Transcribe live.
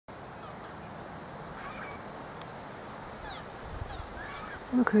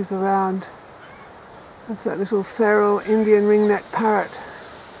Look who's around. That's that little feral Indian ringneck parrot.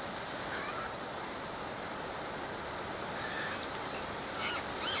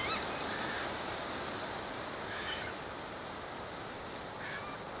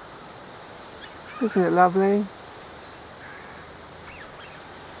 Isn't it lovely?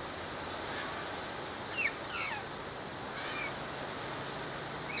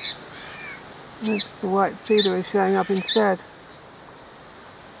 The white cedar is showing up instead.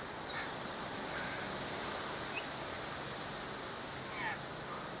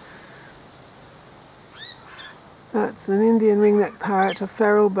 That's an Indian ringneck parrot, a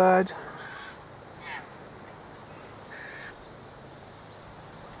feral bird.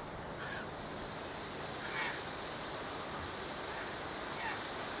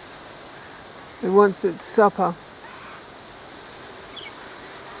 It wants its supper.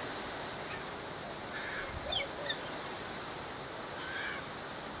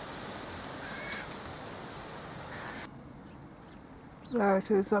 There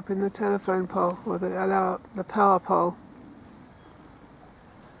it is, up in the telephone pole, or the power pole.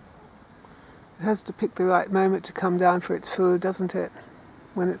 It has to pick the right moment to come down for its food, doesn't it?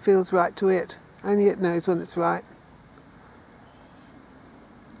 When it feels right to it. Only it knows when it's right.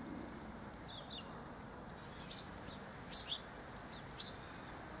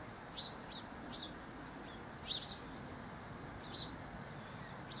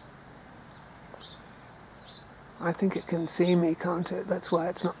 I think it can see me, can't it? That's why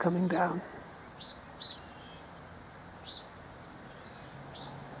it's not coming down.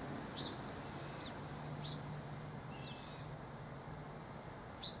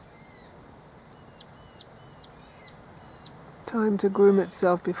 Time to groom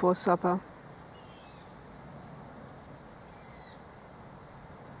itself before supper.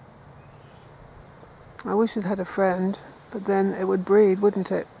 I wish it had a friend, but then it would breed,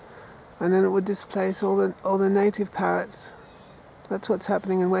 wouldn't it? And then it would displace all the native parrots. That's what's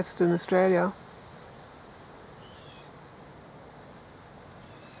happening in Western Australia.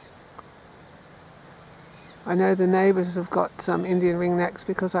 I know the neighbours have got some Indian ringnecks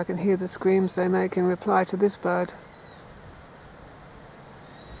because I can hear the screams they make in reply to this bird.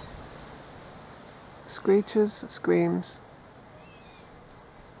 Screeches, screams.